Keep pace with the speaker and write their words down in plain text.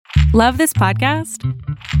Love this podcast?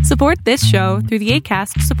 Support this show through the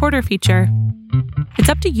Acast supporter feature. It's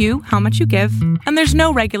up to you how much you give, and there's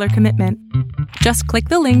no regular commitment. Just click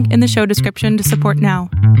the link in the show description to support now.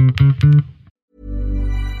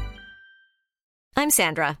 I'm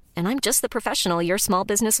Sandra, and I'm just the professional your small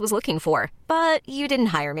business was looking for. But you didn't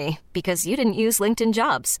hire me because you didn't use LinkedIn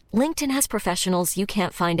Jobs. LinkedIn has professionals you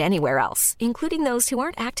can't find anywhere else, including those who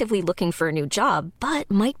aren't actively looking for a new job, but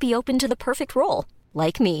might be open to the perfect role,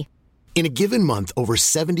 like me. In a given month, over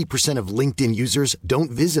 70% of LinkedIn users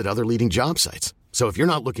don't visit other leading job sites. So if you're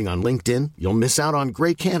not looking on LinkedIn, you'll miss out on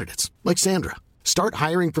great candidates like Sandra. Start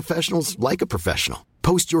hiring professionals like a professional.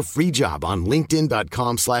 Post your free job on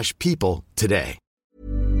linkedin.com/people today.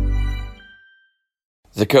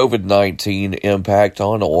 The COVID-19 impact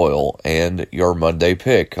on oil and your Monday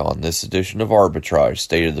pick on this edition of Arbitrage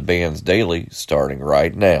State of the Bands Daily starting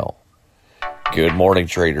right now. Good morning,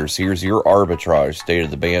 traders. Here's your Arbitrage State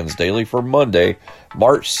of the Bands Daily for Monday,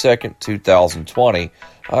 March 2nd, 2020.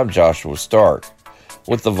 I'm Joshua Stark.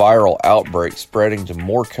 With the viral outbreak spreading to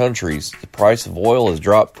more countries, the price of oil has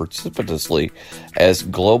dropped precipitously as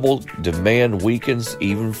global demand weakens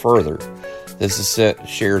even further. This has sent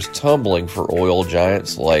shares tumbling for oil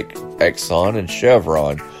giants like Exxon and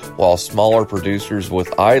Chevron, while smaller producers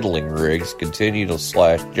with idling rigs continue to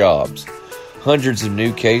slash jobs. Hundreds of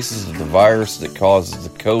new cases of the virus that causes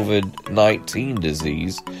the COVID-19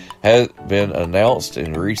 disease have been announced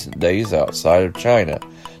in recent days outside of China.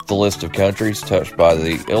 The list of countries touched by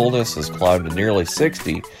the illness has climbed to nearly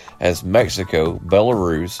 60 as Mexico,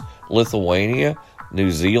 Belarus, Lithuania,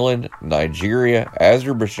 New Zealand, Nigeria,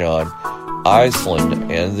 Azerbaijan,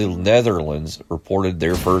 Iceland, and the Netherlands reported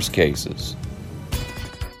their first cases.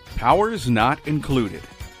 Powers Not Included,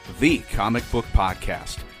 the comic book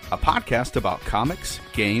podcast. A podcast about comics,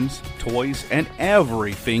 games, toys, and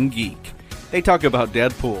everything geek. They talk about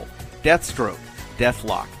Deadpool, Deathstroke,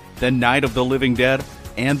 Deathlock, The Night of the Living Dead,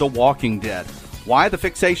 and The Walking Dead. Why the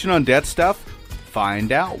fixation on dead stuff?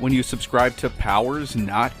 Find out when you subscribe to Powers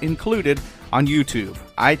Not Included on YouTube,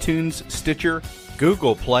 iTunes, Stitcher,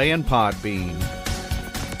 Google Play, and Podbean.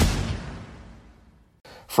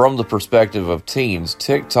 From the perspective of teens,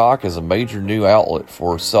 TikTok is a major new outlet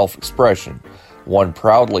for self-expression, one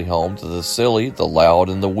proudly home to the silly, the loud,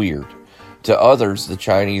 and the weird. To others, the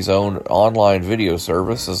Chinese-owned online video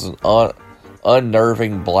service is an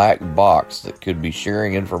unnerving black box that could be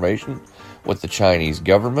sharing information with the Chinese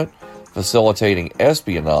government, facilitating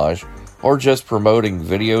espionage, or just promoting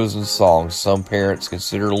videos and songs some parents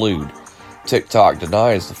consider lewd. TikTok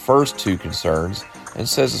denies the first two concerns and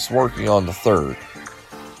says it's working on the third.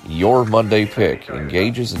 Your Monday pick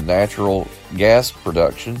engages in natural gas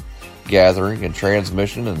production, gathering, and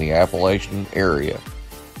transmission in the Appalachian area.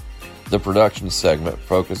 The production segment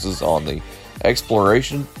focuses on the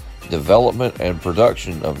exploration, development, and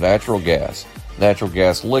production of natural gas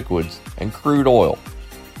liquids, and crude oil.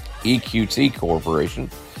 EQT Corporation,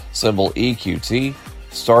 symbol EQT,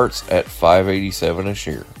 starts at $5.87 a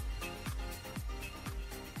share.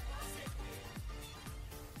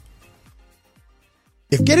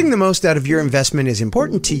 If getting the most out of your investment is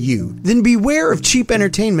important to you, then beware of cheap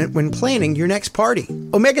entertainment when planning your next party.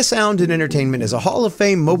 Omega Sound and Entertainment is a Hall of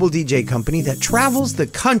Fame mobile DJ company that travels the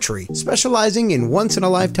country, specializing in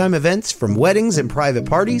once-in-a-lifetime events from weddings and private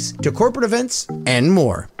parties to corporate events and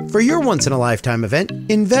more. For your once-in-a-lifetime event,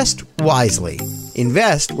 invest wisely.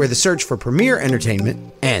 Invest where the search for premier entertainment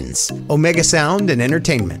ends. Omega Sound and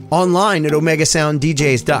Entertainment. Online at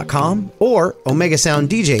OmegaSoundDJs.com or Omega Sound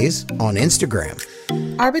DJs on Instagram.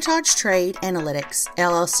 Arbitrage Trade Analytics,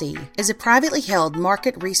 LLC, is a privately held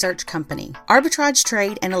market research company. Arbitrage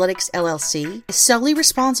Trade Analytics, LLC, is solely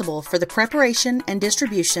responsible for the preparation and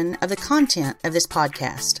distribution of the content of this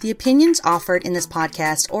podcast. The opinions offered in this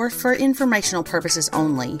podcast are for informational purposes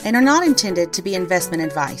only and are not intended to be investment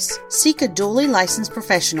advice. Seek a duly licensed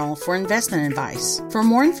professional for investment advice. For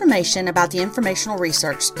more information about the informational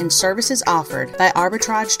research and services offered by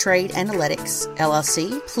Arbitrage Trade Analytics,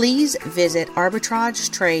 LLC, please visit arbitragetrade.com.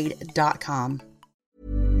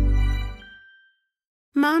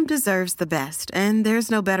 Mom deserves the best, and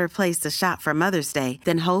there's no better place to shop for Mother's Day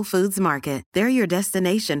than Whole Foods Market. They're your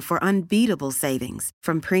destination for unbeatable savings,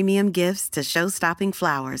 from premium gifts to show-stopping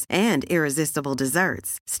flowers and irresistible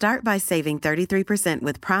desserts. Start by saving 33%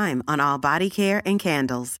 with Prime on all body care and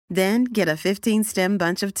candles. Then get a 15-stem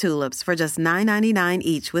bunch of tulips for just $9.99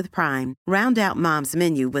 each with Prime. Round out Mom's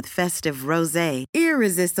menu with festive rosé,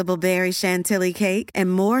 irresistible berry chantilly cake,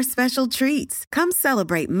 and more special treats. Come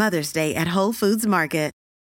celebrate Mother's Day at Whole Foods Market.